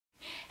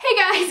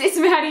guys, it's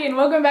Maddie and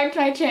welcome back to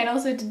my channel.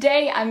 So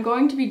today I'm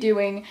going to be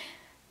doing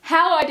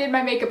how I did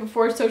my makeup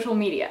before social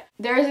media.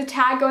 There is a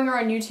tag going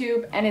around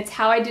YouTube and it's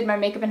how I did my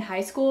makeup in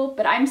high school,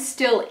 but I'm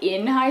still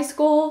in high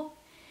school.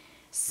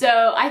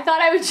 So I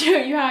thought I would show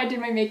you how I did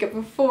my makeup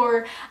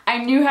before I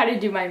knew how to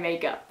do my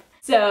makeup.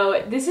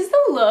 So this is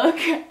the look.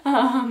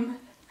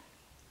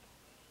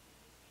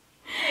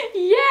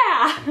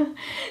 Yeah.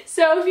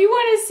 So if you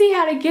want to see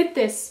how to get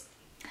this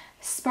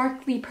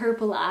sparkly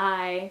purple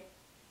eye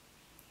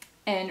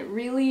and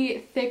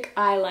really thick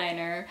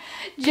eyeliner,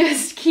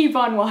 just keep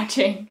on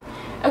watching.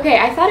 Okay,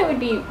 I thought it would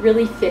be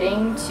really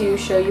fitting to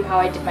show you how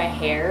I did my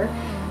hair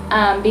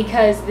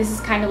because this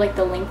is kind of like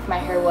the length my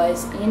hair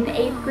was in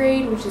 8th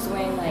grade, which is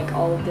when like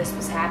all of this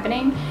was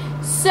happening.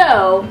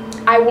 So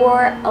I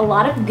wore a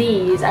lot of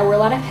these. I wore a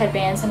lot of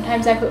headbands.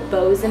 Sometimes I put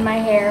bows in my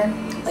hair,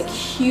 like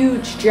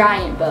huge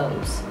giant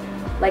bows,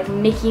 like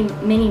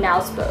Minnie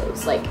Mouse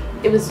bows. Like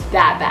it was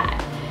that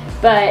bad.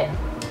 But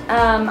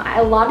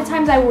a lot of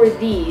times I wore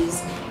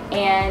these,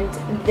 and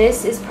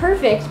this is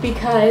perfect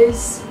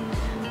because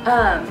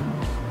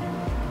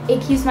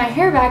it keeps my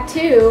hair back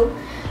too.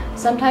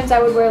 Sometimes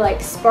I would wear like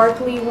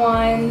sparkly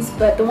ones,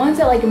 but the ones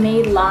that like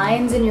made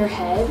lines in your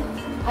head,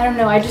 I don't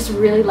know, I just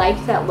really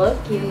liked that look,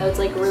 even though it's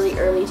like really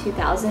early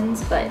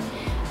 2000s, but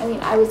I mean,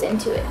 I was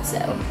into it, so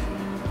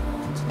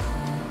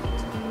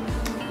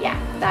yeah,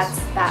 that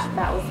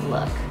was the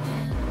look.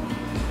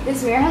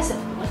 This mirror has,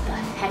 what the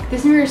heck,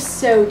 this mirror is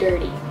so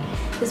dirty.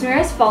 This mirror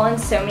has fallen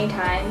so many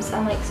times.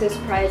 I'm like so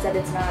surprised that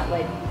it's not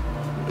like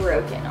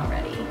broken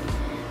already.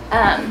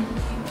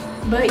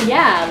 But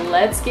yeah,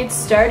 let's get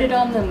started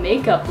on the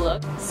makeup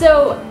look.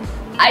 So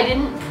I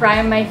didn't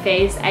prime my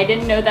face. I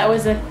didn't know that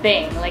was a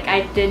thing. Like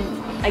I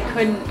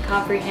couldn't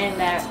comprehend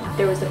that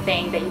there was a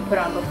thing that you put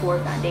on before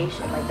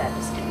foundation. Like that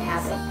just didn't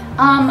happen.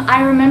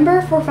 I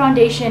remember for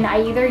foundation,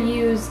 I either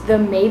used the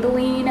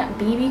Maybelline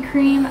BB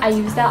cream. I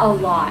used that a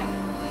lot.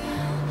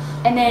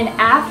 And then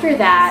after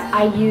that,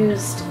 I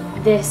used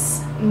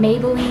this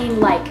Maybelline,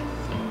 like,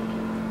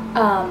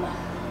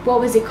 what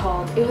was it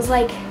called? It was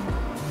like,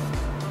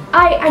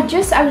 I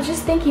was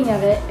just thinking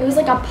of it. It was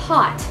like a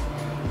pot,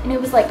 and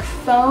it was like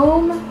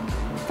foam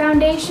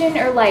foundation,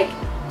 or like,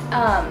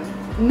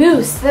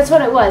 mousse, that's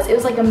what it was. It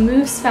was like a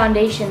mousse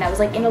foundation that was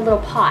like in a little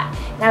pot,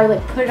 and I would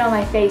like put it on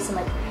my face and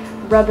like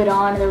rub it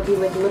on, and there would be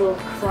like little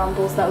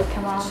crumbles that would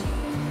come off.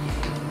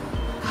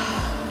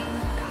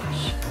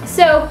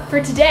 So for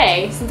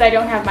today, since I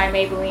don't have my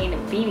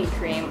Maybelline BB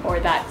cream or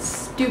that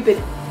stupid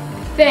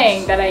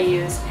thing that I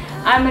use,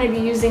 I'm going to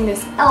be using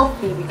this e.l.f.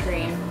 BB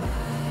cream.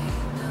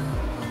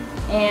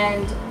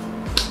 And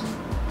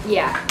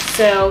yeah,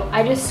 so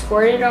I just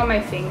squirted it on my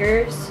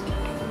fingers,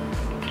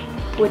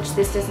 which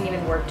this doesn't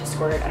even work to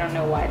squirt it. I don't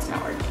know why it's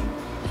not working.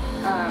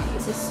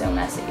 This is so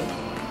messy.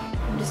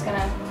 I'm just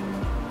gonna,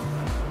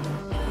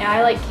 now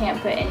I like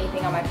can't put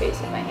anything on my face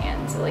with my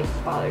hands. It like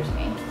bothers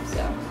me,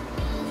 so.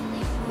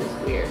 It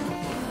was weird.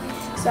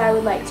 So I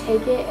would like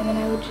take it and then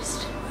I would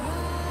just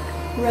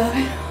rub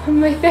it on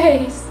my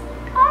face.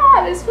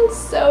 Ah, this feels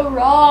so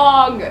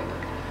wrong.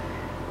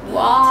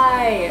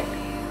 Why?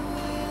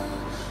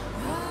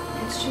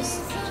 It's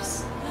just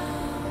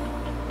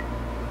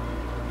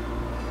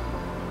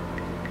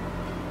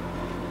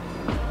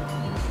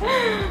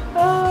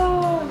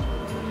oh,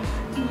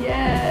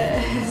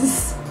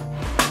 yes.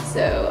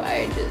 So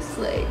I just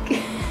like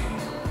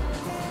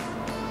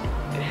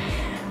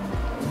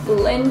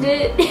blend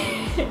it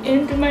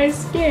into my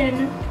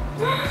skin.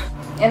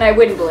 And I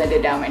wouldn't blend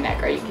it down my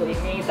neck, are you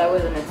kidding me? That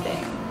wasn't a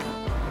thing.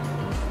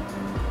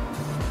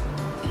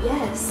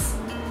 Yes.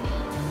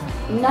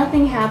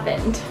 Nothing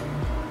happened.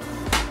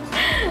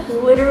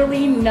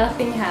 Literally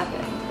nothing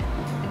happened.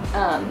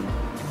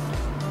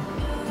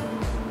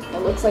 It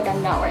looks like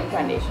I'm not wearing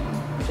foundation,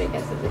 which I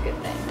guess is a good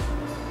thing.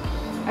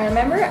 I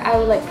remember I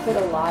would like put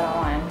a lot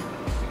on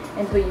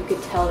until you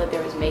could tell that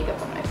there was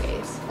makeup on my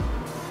face.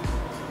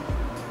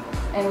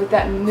 And with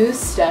that mousse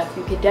stuff,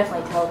 you could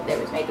definitely tell that there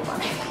was makeup on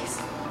my face.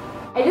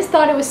 I just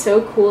thought it was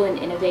so cool and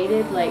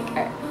innovative, like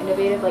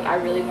I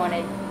really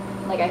wanted,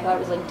 like I thought it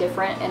was like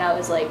different, and I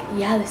was like,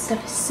 yeah, this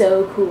stuff is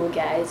so cool,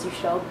 guys, you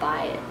should all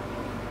buy it.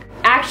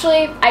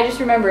 Actually, I just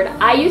remembered,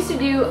 I used to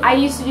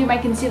do my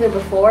concealer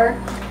before,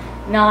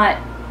 not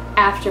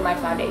after my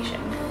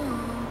foundation.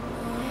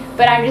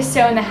 But I'm just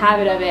so in the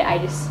habit of it,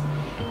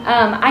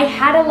 I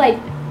had a like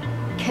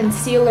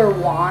concealer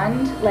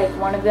wand, like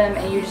one of them,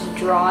 and you just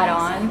draw it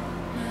on.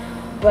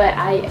 But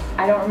I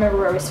don't remember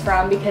where it was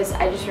from because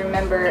I just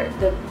remember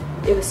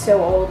it was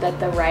so old that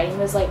the writing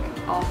was like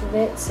off of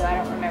it, so I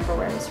don't remember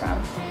where it was from.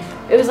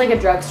 It was like a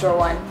drugstore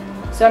one.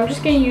 So I'm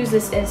just going to use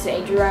this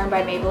Instant Age Rewind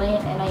by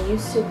Maybelline, and I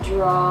used to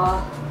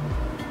draw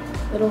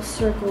little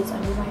circles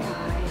under my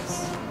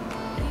eyes.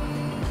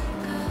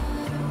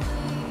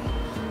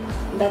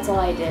 That's all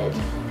I did.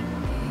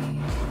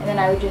 And then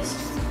I would just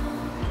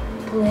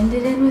blend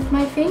it in with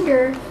my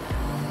finger,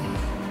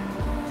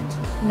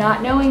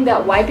 not knowing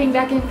that wiping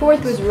back and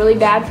forth was really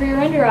bad for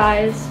your under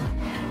eyes.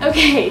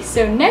 Okay,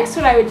 so next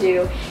what I would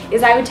do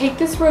is I would take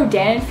this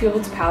Rodin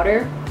Fields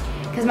powder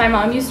because my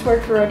mom used to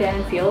work for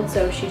Rodan & Field,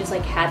 so she just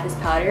like had this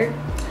powder.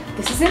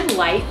 This is in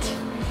light,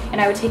 and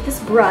I would take this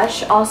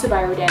brush, also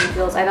by Rodan &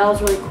 Fields. I thought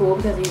it was really cool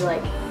because you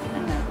like, I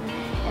don't know.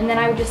 And then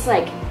I would just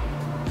like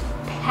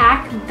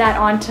pack that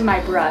onto my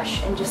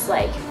brush and just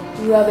like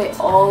rub it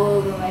all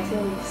over my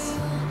face.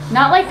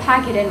 Not like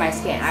pack it in my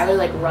skin, I would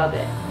like rub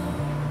it.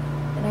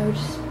 And I would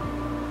just,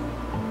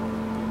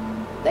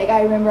 like,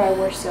 I remember I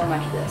wore so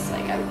much of this,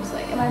 like, I was just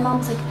like, and my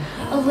mom's like,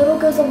 a little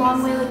goes a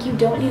long way, like, you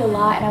don't need a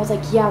lot. And I was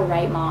like, yeah,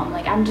 right, Mom,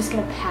 like, I'm just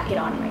gonna pack it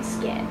onto my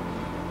skin.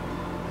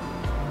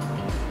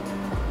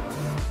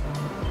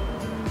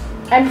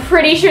 I'm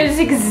pretty sure this is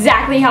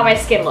exactly how my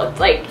skin looked.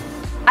 Like,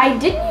 I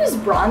didn't use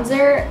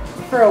bronzer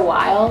for a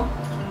while,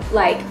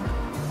 like,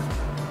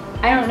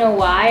 I don't know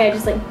why, I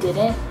just, like,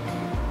 didn't.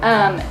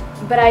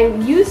 But I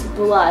used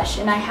blush,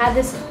 and I had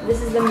this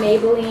is the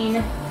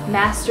Maybelline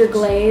Master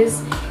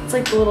Glaze. It's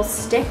like the little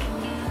stick,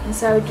 and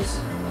so I would just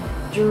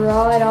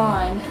draw it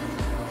on.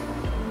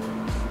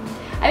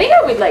 I think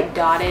I would like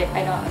dot it.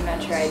 I'm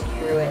not sure I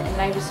drew it, and then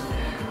I just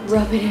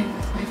rub it in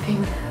with my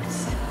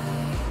fingers.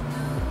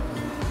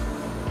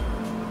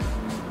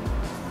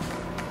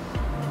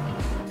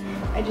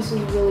 I just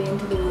was really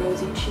into the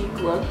rosy cheek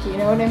look, you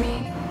know what I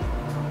mean?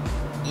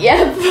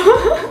 Yep.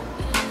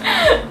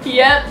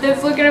 Yep,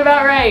 that's looking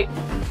about right.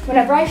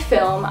 Whenever I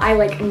film, I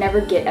like never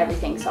get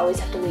everything, so I always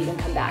have to leave and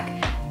come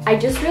back. I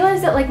just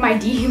realized that like my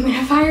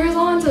dehumidifier is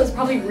on, so it's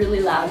probably really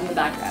loud in the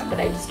background, but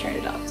I just turned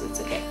it off, so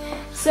it's okay.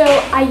 So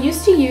I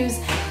used to use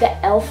the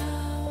e.l.f.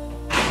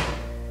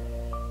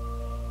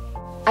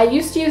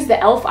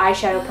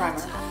 eyeshadow primer,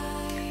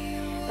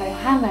 but I don't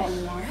have that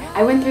anymore.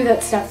 I went through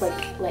that stuff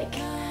like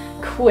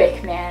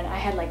quick, man. I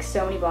had like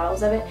so many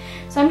bottles of it.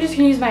 So I'm just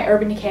gonna use my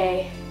Urban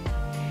Decay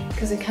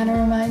because it kind of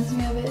reminds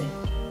me of it.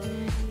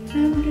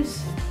 And I would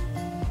just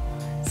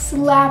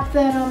slap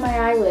that on my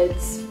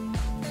eyelids.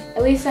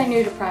 At least I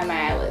knew to prime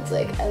my eyelids.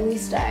 Like, at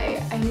least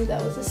I knew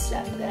that was a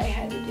step that I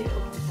had to do.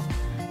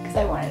 Because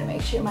I wanted to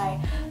make sure my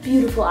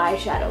beautiful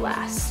eyeshadow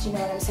lasts. You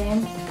know what I'm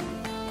saying?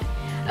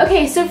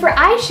 Okay, so for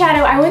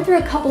eyeshadow, I went through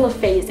a couple of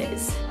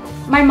phases.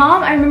 I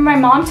remember my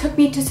mom took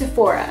me to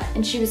Sephora,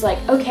 and she was like,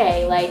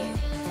 okay, like,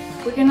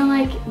 we're gonna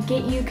like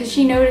get you, because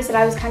she noticed that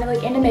I was kind of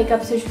like into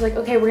makeup, so she was like,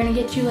 okay, we're gonna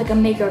get you like a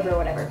makeover or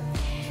whatever.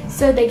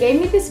 So they gave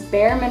me this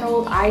Bare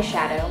Mineral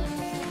eyeshadow,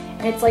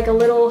 and it's like a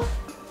little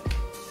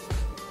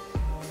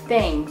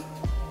thing.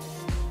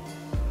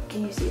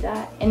 Can you see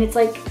that? And it's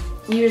like,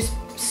 you just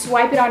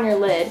swipe it on your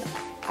lid.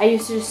 I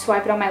used to just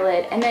swipe it on my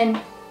lid. And then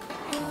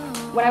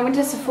when I went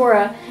to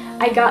Sephora,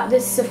 I got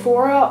this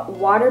Sephora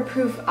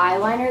waterproof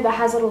eyeliner that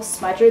has a little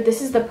smudger.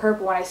 This is the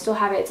purple one, I still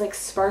have it. It's like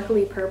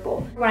sparkly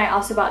purple. When I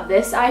also bought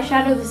this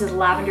eyeshadow, this is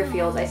Lavender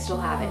Fields, I still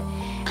have it.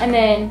 And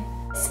then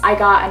I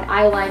got an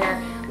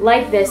eyeliner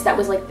like this that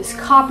was like this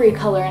coppery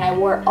color, and I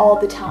wore it all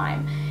the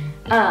time.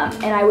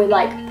 And I would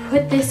like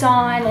put this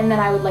on, and then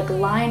I would like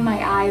line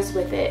my eyes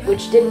with it,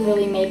 which didn't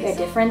really make a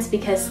difference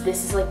because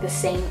this is like the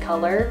same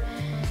color.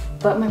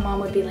 But my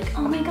mom would be like,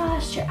 oh my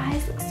gosh, your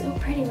eyes look so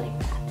pretty like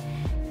that.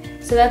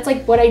 So that's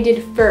like what I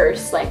did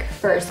first,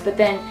 but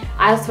then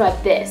I also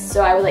had this.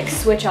 So I would like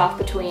switch off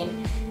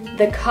between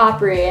the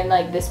coppery and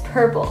like this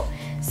purple.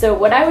 So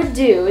what I would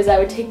do is I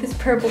would take this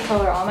purple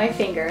color on my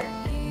finger,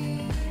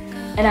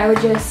 and I would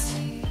just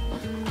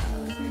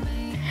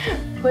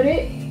put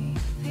it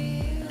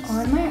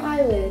on my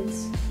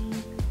eyelids.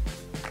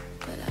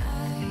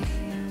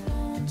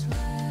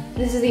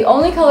 This is the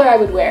only color I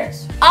would wear.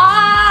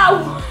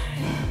 Ow!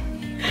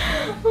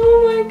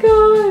 Oh my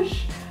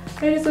gosh.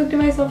 I just looked at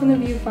myself in the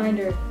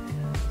viewfinder.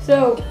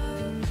 So,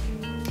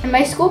 and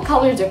my school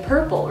colors are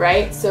purple,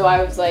 right? So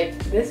I was like,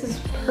 this is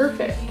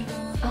perfect.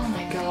 Oh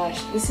my gosh,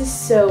 this is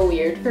so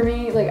weird for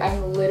me. Like,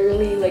 I'm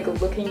literally like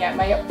looking at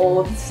my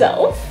old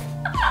self.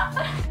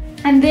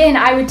 And then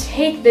I would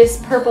take this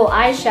purple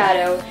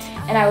eyeshadow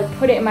and I would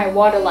put it in my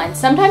waterline.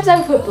 Sometimes I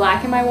would put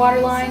black in my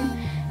waterline,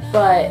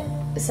 but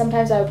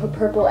sometimes I would put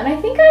purple. And I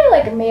think I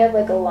like may have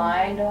like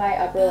aligned my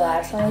upper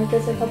lash line with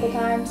this a couple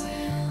times.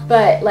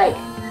 But like,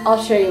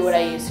 I'll show you what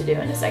I used to do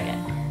in a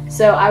second.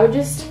 So I would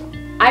just,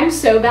 I'm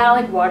so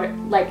bad at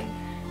like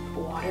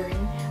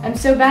watering. I'm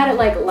so bad at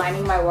like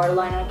lining my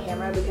waterline on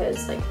camera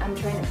because like I'm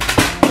trying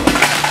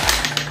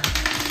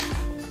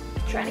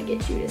to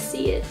get you to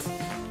see it.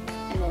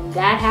 And then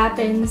that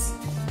happens.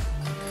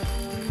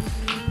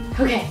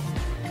 Okay,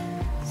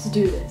 let's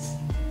do this.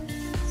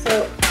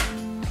 So,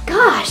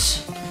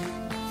 gosh!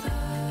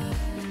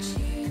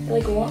 It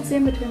like won't sit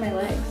in between my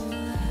legs.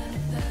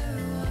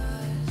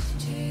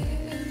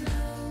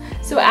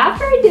 So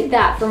after I did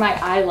that for my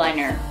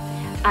eyeliner,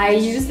 I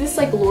used this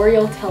like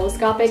L'Oreal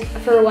Telescopic.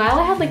 For a while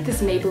I had like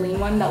this Maybelline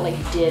one that like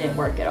didn't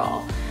work at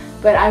all.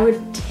 But I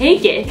would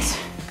take it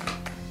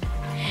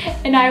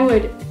and I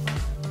would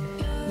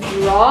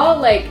draw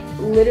like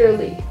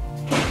literally.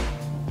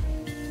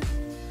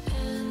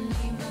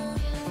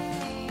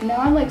 Now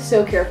I'm like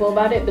so careful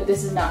about it, but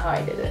this is not how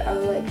I did it. I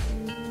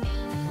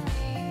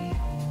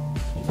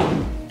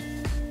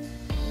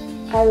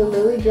would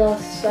literally draw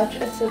such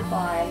a thick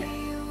line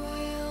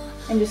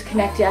and just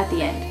connect it at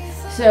the end.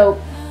 So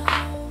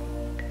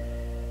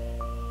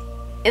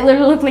It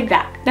literally looked like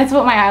that. That's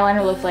what my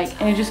eyeliner looked like,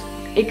 and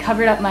it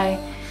covered up my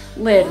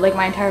lid, like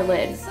my entire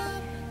lid.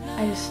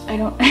 I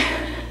don't...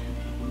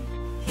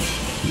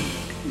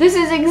 This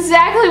is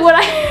exactly what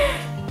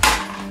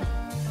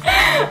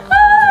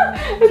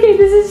okay,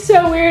 this is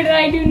so weird and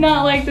I do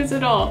not like this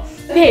at all.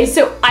 Okay,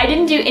 so I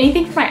didn't do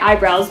anything for my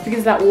eyebrows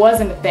because that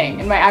wasn't a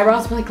thing. And my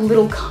eyebrows were like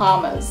little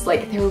commas.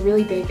 Like they were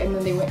really big and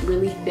then they went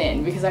really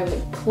thin because I would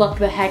like pluck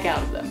the heck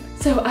out of them.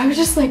 So I would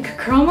just like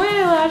curl my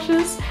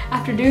eyelashes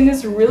after doing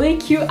this really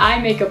cute eye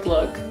makeup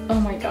look. Oh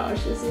my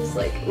gosh, this is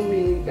like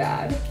really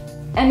bad.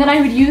 And then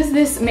I would use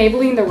this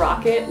Maybelline The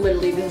Rocket.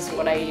 Literally, this is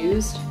what I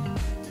used.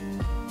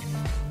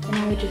 And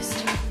I would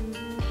just put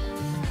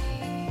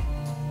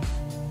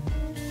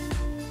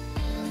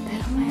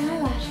that on my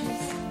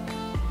eyelashes.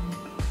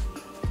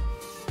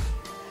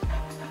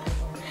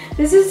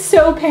 This is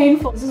so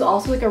painful. This is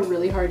also like a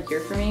really hard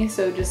year for me,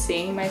 so just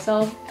seeing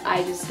myself,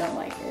 I just don't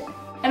like it.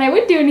 And I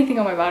wouldn't do anything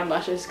on my bottom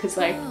lashes because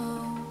like,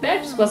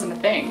 that just wasn't a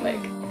thing.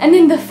 Like. And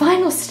then the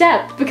final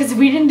step, because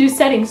we didn't do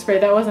setting spray,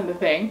 that wasn't the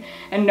thing,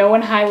 and no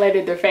one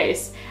highlighted their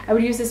face, I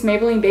would use this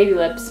Maybelline Baby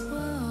Lips.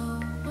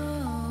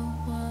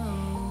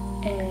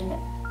 And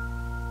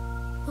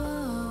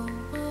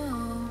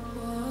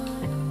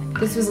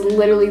this was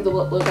literally the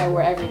look I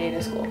wore every day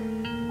to school.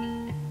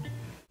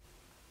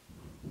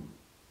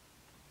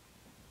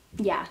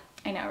 Yeah,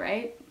 I know,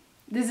 right?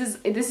 This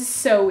is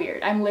so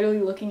weird. I'm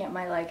literally looking at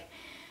my like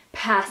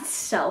past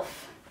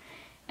self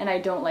and I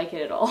don't like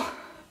it at all.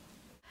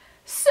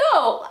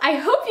 So, I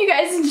hope you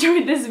guys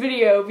enjoyed this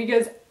video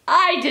because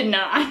I did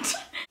not.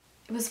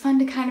 It was fun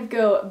to kind of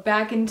go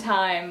back in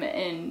time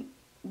and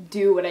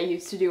do what I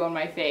used to do on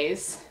my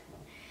face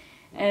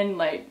and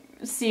like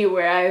see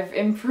where I've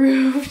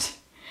improved.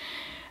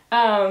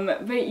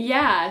 But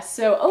yeah,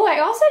 so, oh, I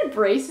also had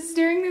braces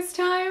during this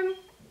time.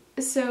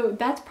 So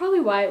that's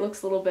probably why it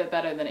looks a little bit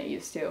better than it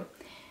used to.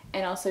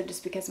 And also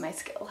just because my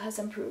skill has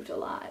improved a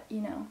lot,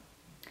 you know.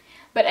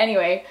 But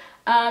anyway,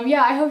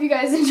 yeah, I hope you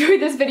guys enjoyed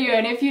this video,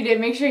 and if you did,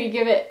 make sure you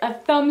give it a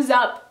thumbs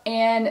up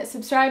and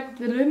subscribe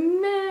to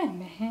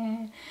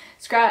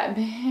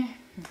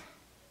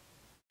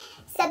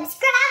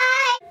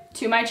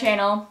my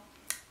channel.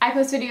 I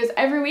post videos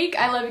every week.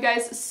 I love you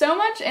guys so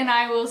much, and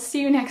I will see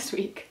you next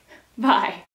week. Bye.